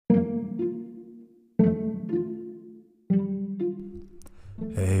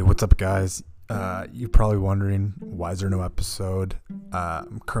What's up, guys? You're probably wondering, why is there no episode?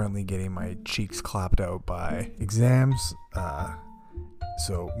 I'm currently getting my cheeks clapped out by exams.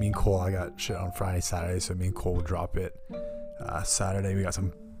 So me and Cole, I got shit on Friday, Saturday, so me and Cole will drop it Saturday. We got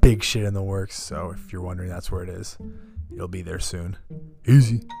some big shit in the works, so if you're wondering, that's where it is. It'll be there soon.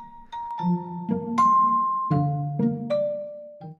 Easy.